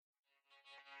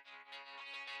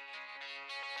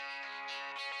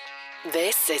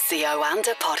This is the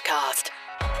Oanda Podcast.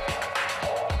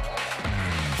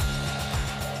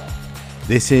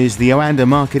 This is the Oanda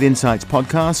Market Insights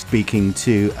Podcast, speaking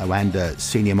to Oanda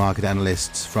senior market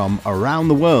analysts from around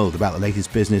the world about the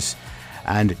latest business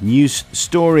and news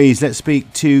stories. Let's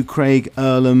speak to Craig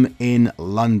Erlam in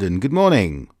London. Good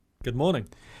morning. Good morning.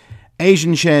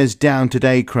 Asian shares down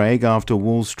today, Craig, after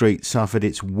Wall Street suffered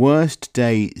its worst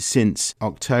day since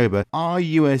October. Are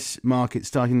US markets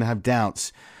starting to have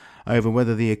doubts over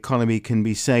whether the economy can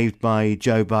be saved by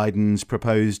Joe Biden's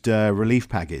proposed relief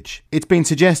package? It's been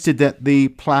suggested that the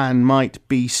plan might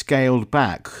be scaled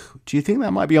back. Do you think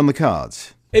that might be on the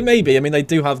cards? It may be. I mean, they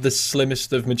do have the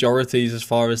slimmest of majorities as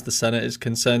far as the Senate is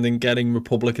concerned, and getting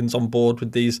Republicans on board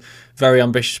with these very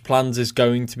ambitious plans is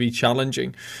going to be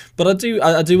challenging. But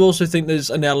I do also think there's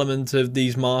an element of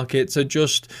these markets are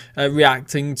just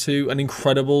reacting to an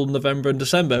incredible November and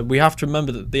December. We have to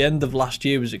remember that the end of last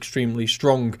year was extremely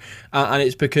strong, and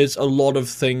it's because a lot of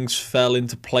things fell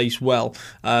into place well.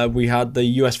 We had the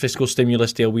US fiscal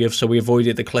stimulus deal. We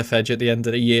avoided the cliff edge at the end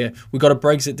of the year. We got a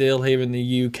Brexit deal here in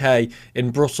the UK.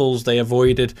 In Brussels, they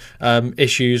avoided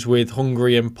issues with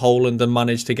Hungary and Poland and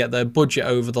managed to get their budget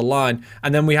over the line.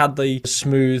 And then we had the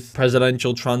smooth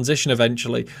presidential transition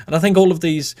eventually. And I think all of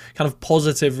these kind of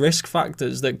positive risk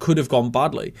factors that could have gone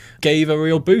badly gave a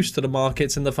real boost to the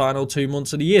markets in the final 2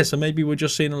 months of the year. So maybe we're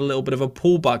just seeing a little bit of a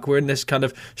pullback. We're in this kind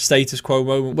of status quo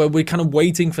moment where we're kind of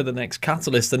waiting for the next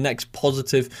catalyst, the next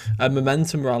positive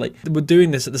momentum rally. We're doing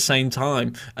this at the same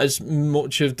time as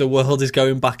much of the world is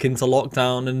going back into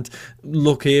lockdown, and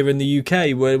look here in the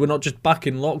UK where we're not just back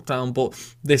in lockdown, but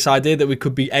this idea that we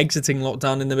could be exiting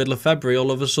lockdown in the middle of February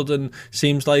all of a sudden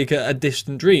seems like a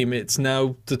distant dream. It's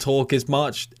now, the talk is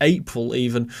March, April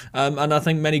even, and I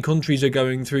think many countries are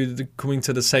coming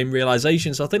to the same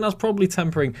realization. So I think that's probably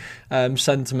tempering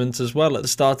sentiment as well at the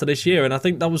start of this year, and I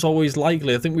think that was always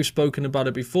likely. I think we've spoken about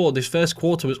it before. This first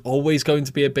quarter was always going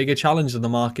to be a bigger challenge than the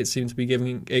market seemed to be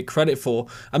giving it credit for,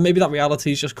 and maybe that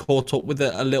reality is just caught up with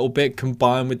it a little bit,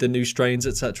 combined with the new strains,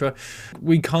 etc.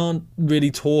 We can't really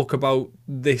talk about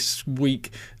this week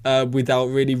without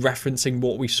really referencing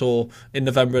what we saw in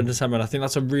November and December, and I think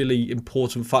that's a really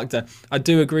important factor. I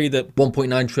do agree that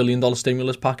 $1.9 trillion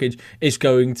stimulus package is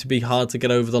going to be hard to get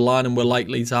over the line, and we're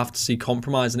likely to have to see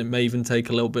compromise, and it may even take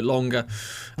a little bit longer.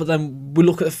 But then we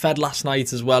look at the Fed last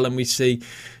night as well, and we see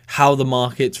how the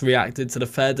markets reacted to the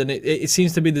Fed, and it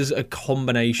seems to be there's a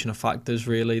combination of factors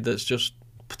really that's just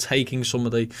taking some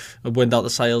of the wind out the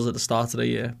sails at the start of the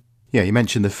year. Yeah, you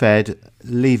mentioned the Fed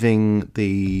leaving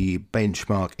the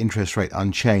benchmark interest rate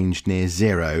unchanged near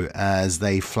zero as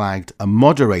they flagged a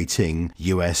moderating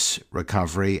US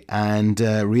recovery and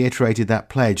reiterated that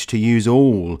pledge to use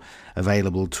all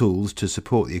available tools to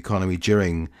support the economy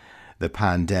during the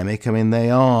pandemic. I mean, they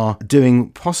are doing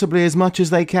possibly as much as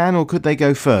they can, or could they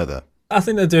go further? I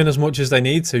think they're doing as much as they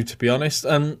need to be honest.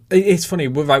 It's funny,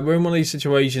 we're in one of these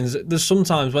situations. There's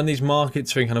sometimes when these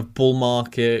markets are in kind of bull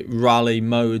market rally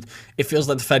mode, it feels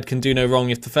like the Fed can do no wrong.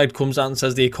 If the Fed comes out and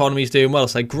says the economy's doing well,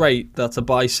 it's like, great, that's a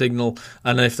buy signal.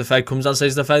 And if the Fed comes out and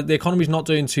says the economy's not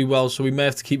doing too well, so we may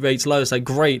have to keep rates low, it's like,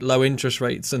 great, low interest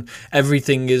rates, and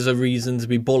everything is a reason to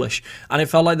be bullish. And it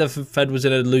felt like the Fed was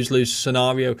in a lose-lose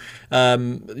scenario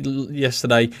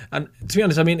yesterday. And to be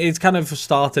honest, I mean, it's kind of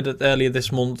started earlier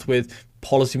this month with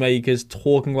policymakers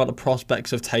talking about the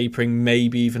prospects of tapering,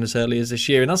 maybe even as early as this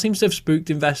year, and that seems to have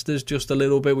spooked investors just a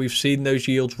little bit. We've seen those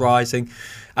yields rising,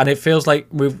 and it feels like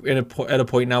we're at a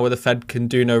point now where the Fed can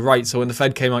do no right. So when the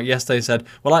Fed came out yesterday and said,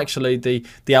 well, actually the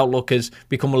outlook has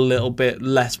become a little bit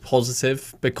less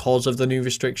positive because of the new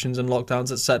restrictions and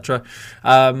lockdowns, etc.,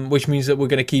 which means that we're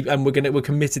going to keep, and we're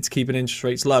committed to keeping interest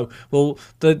rates low. Well,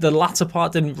 the latter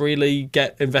part didn't really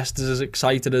get investors as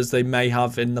excited as they may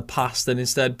have in the past, and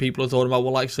instead people are thought about,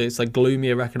 well, actually it's like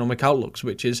gloomier economic outlooks,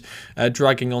 which is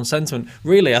dragging on sentiment.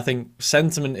 Really, I think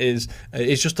sentiment is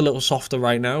just a little softer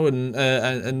right now,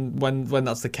 and when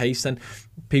that's the case, then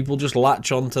people just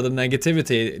latch on to the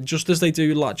negativity, just as they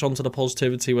do latch on to the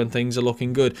positivity when things are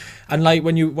looking good. And like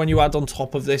when you add on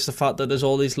top of this the fact that there's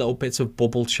all these little bits of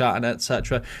bubble chat and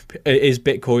etc. Is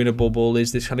Bitcoin a bubble?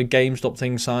 Is this kind of GameStop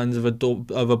thing signs of a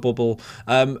bubble?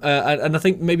 And I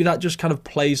think maybe that just kind of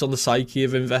plays on the psyche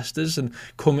of investors, and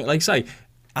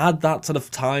add that to the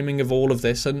timing of all of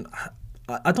this, and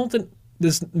I don't think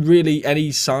there's really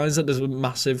any signs that there's a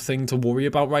massive thing to worry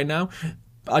about right now.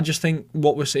 I just think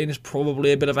what we're seeing is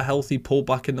probably a bit of a healthy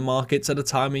pullback in the markets at a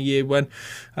time of year when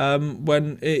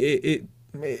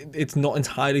it's not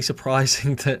entirely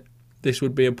surprising that this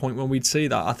would be a point when we'd see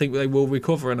that. I think they will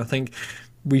recover, and I think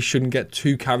we shouldn't get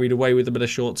too carried away with a bit of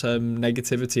short-term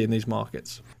negativity in these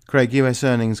markets. Craig, US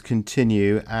earnings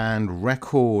continue, and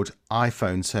record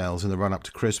iPhone sales in the run-up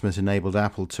to Christmas enabled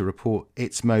Apple to report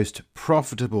its most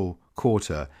profitable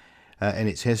quarter in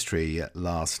its history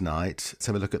last night. Let's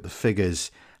have a look at the figures.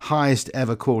 Highest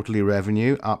ever quarterly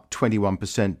revenue, up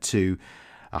 21% to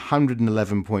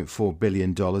 $111.4 billion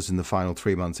in the final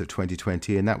 3 months of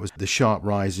 2020, and that was the sharp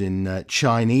rise in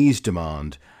Chinese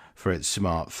demand for its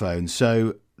smartphone.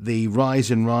 So the rise,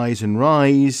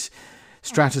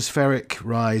 stratospheric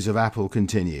rise of Apple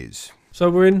continues. So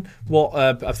we're in what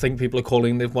I think people are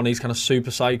calling one of these kind of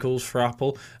super cycles for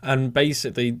Apple. And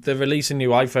basically, they're releasing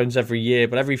new iPhones every year,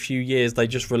 but every few years they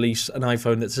just release an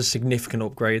iPhone that's a significant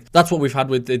upgrade. That's what we've had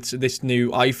with this new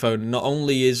iPhone. Not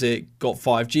only is it got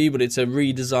 5G, but it's a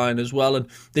redesign as well. And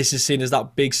this is seen as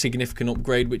that big significant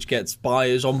upgrade which gets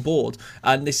buyers on board.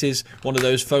 And this is one of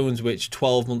those phones which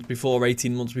 12 months before,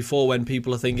 18 months before, when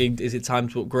people are thinking, is it time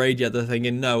to upgrade yet? They're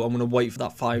thinking, no, I'm going to wait for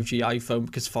that 5G iPhone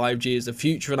because 5G is the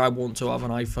future and I want to have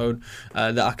an iPhone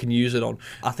that I can use it on.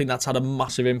 I think that's had a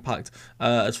massive impact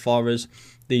as far as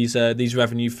these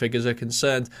revenue figures are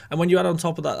concerned. And when you add on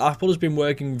top of that, Apple has been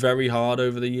working very hard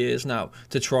over the years now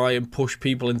to try and push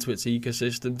people into its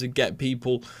ecosystem, to get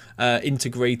people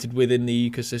integrated within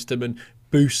the ecosystem and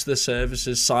boost the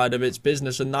services side of its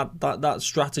business. And that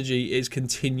strategy is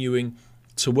continuing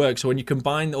to work. So when you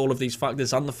combine all of these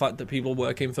factors and the fact that people are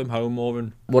working from home more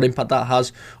and what impact that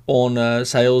has on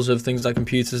sales of things like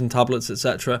computers and tablets,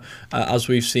 etc., as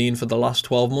we've seen for the last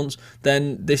 12 months,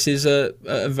 then this is a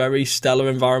very stellar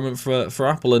environment for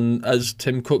Apple. And as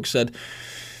Tim Cook said,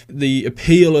 the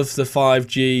appeal of the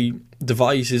 5G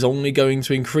device is only going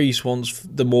to increase once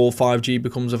the more 5G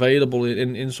becomes available.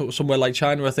 In somewhere like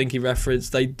China, I think he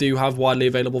referenced, they do have widely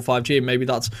available 5G, and maybe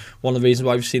that's one of the reasons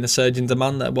why we've seen a surge in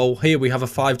demand there. Well, here we have a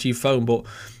 5G phone, but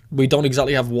we don't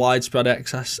exactly have widespread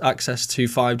access to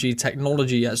 5G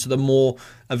technology yet. So the more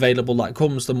available that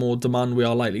comes, the more demand we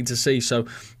are likely to see. So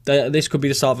this could be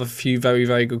the start of a few very,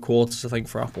 very good quarters, I think,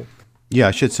 for Apple. Yeah,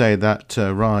 I should say that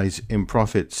rise in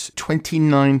profits,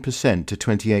 29% to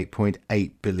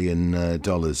 $28.8 billion.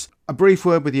 A brief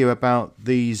word with you about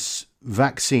these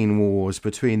vaccine wars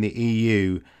between the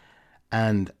EU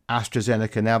and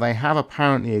AstraZeneca. Now, they have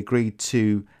apparently agreed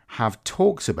to have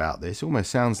talks about this.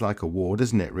 Almost sounds like a war,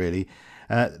 doesn't it, really?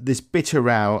 This bitter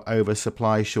row over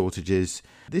supply shortages.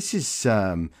 This is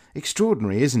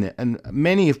extraordinary, isn't it? And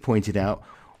many have pointed out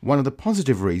one of the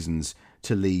positive reasons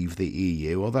to leave the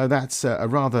EU, although that's a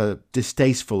rather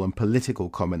distasteful and political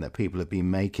comment that people have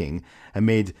been making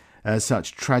amid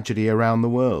such tragedy around the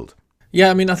world. Yeah,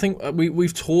 I mean, I think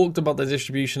we've talked about the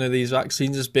distribution of these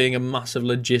vaccines as being a massive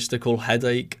logistical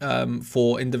headache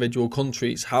for individual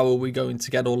countries. How are we going to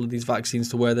get all of these vaccines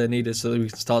to where they're needed so that we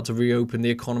can start to reopen the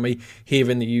economy here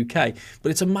in the UK?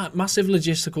 But it's a massive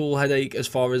logistical headache as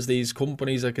far as these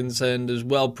companies are concerned as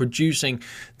well, producing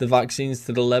the vaccines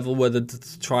to the level where they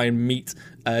try and meet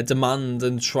demand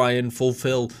and try and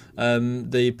fulfill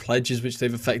the pledges which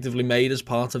they've effectively made as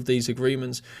part of these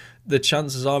agreements. The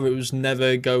chances are it wasn't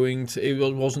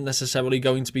necessarily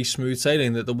going to be smooth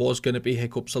sailing, that there was going to be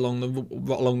hiccups along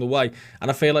the way.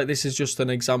 And I feel like this is just an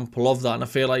example of that. And I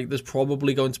feel like there's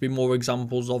probably going to be more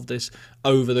examples of this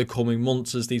over the coming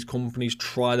months as these companies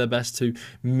try their best to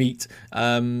meet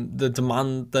the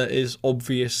demand that is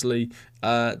obviously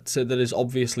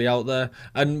out there.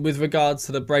 And with regards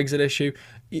to the Brexit issue,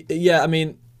 yeah, I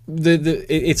mean,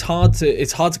 it's hard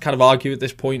to kind of argue at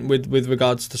this point with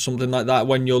regards to something like that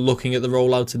when you're looking at the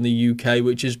rollout in the UK,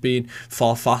 which has been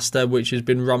far faster, which has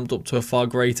been ramped up to a far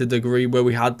greater degree, where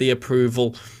we had the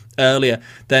approval earlier.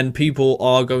 Then people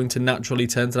are going to naturally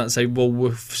turn to that and say, well,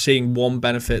 we're seeing one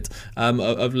benefit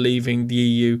of leaving the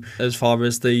EU as far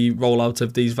as the rollout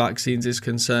of these vaccines is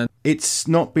concerned. It's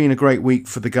not been a great week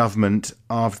for the government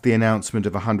after the announcement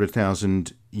of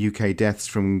 100,000 UK deaths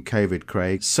from COVID,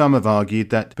 Craig. Some have argued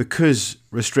that because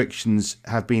restrictions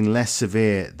have been less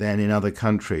severe than in other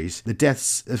countries, the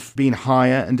deaths have been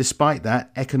higher, and despite that,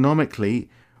 economically,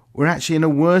 we're actually in a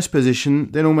worse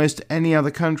position than almost any other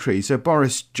country. So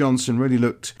Boris Johnson really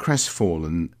looked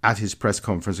crestfallen at his press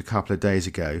conference a couple of days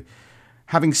ago.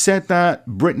 Having said that,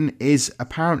 Britain is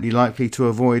apparently likely to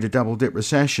avoid a double-dip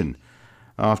recession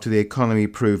after the economy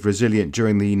proved resilient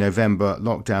during the November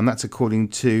lockdown. That's according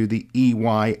to the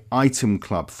EY Item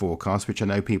Club forecast, which I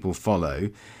know people follow,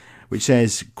 which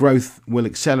says growth will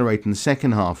accelerate in the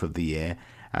second half of the year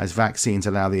as vaccines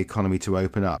allow the economy to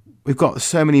open up. We've got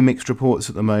so many mixed reports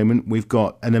at the moment. We've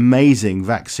got an amazing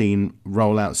vaccine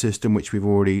rollout system, which we've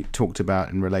already talked about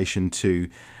in relation to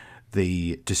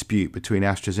the dispute between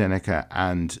AstraZeneca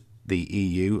and the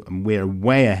EU, and we're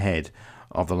way ahead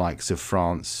of the likes of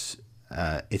France,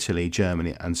 Italy,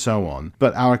 Germany, and so on.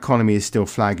 But our economy is still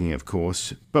flagging, of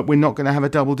course. But we're not going to have a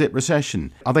double-dip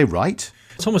recession. Are they right?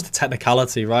 It's almost a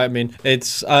technicality, right? I mean,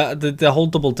 it's the whole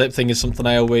double dip thing is something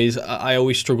I always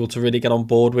struggle to really get on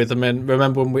board with. I mean,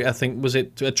 remember when I think was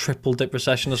it a triple dip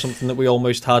recession or something that we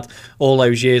almost had all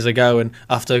those years ago, and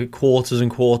after quarters and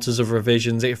quarters of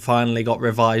revisions, it finally got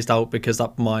revised out because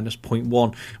that minus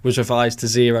 0.1 was revised to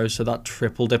 0, so that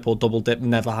triple dip or double dip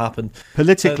never happened.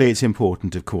 Politically, it's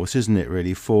important, of course, isn't it?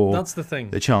 Really, for that's the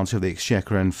thing. The Chancellor of the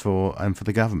Exchequer and for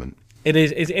the government. It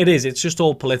is. It's just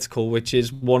all political, which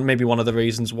is maybe one of the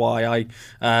reasons why I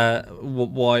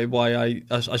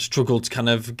struggle to kind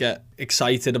of get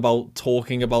excited about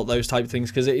talking about those type of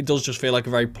things, because it does just feel like a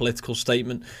very political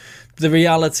statement. The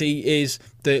reality is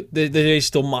that there is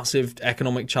still massive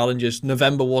economic challenges.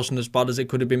 November wasn't as bad as it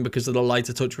could have been because of the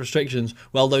lighter touch restrictions.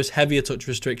 Well, those heavier touch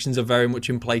restrictions are very much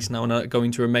in place now and are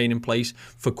going to remain in place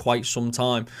for quite some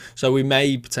time. So we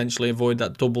may potentially avoid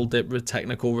that double dip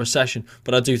technical recession.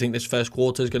 But I do think this first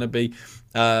quarter is going to be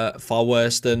far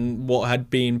worse than what had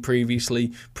been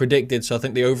previously predicted. So I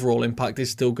think the overall impact is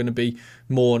still going to be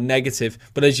more negative.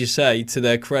 But as you say, to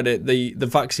their credit, the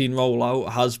vaccine rollout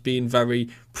has been very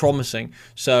promising.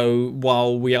 So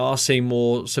while we are seeing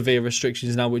more severe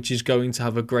restrictions now, which is going to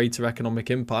have a greater economic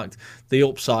impact, the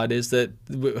upside is that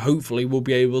hopefully we'll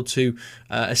be able to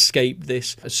escape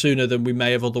this sooner than we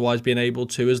may have otherwise been able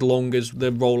to, as long as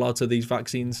the rollout of these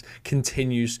vaccines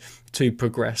continues to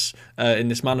progress in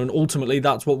this manner. And ultimately,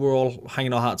 that's what we're all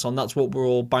hanging our hats on. That's what we're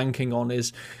all banking on,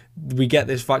 is we get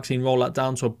this vaccine rollout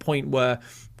down to a point where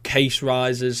case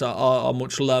rises are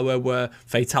much lower, where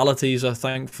fatalities are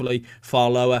thankfully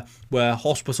far lower, where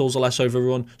hospitals are less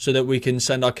overrun, so that we can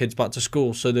send our kids back to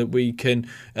school, so that we can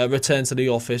return to the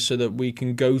office, so that we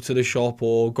can go to the shop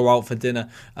or go out for dinner,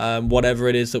 whatever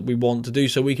it is that we want to do,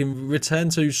 so we can return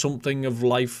to something of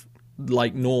life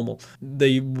like normal.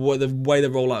 The way the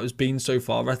rollout has been so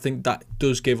far, I think that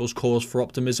does give us cause for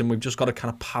optimism. We've just got to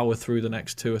kind of power through the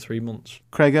next 2 or 3 months.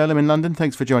 Craig Erlam in London,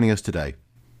 thanks for joining us today.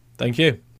 Thank you.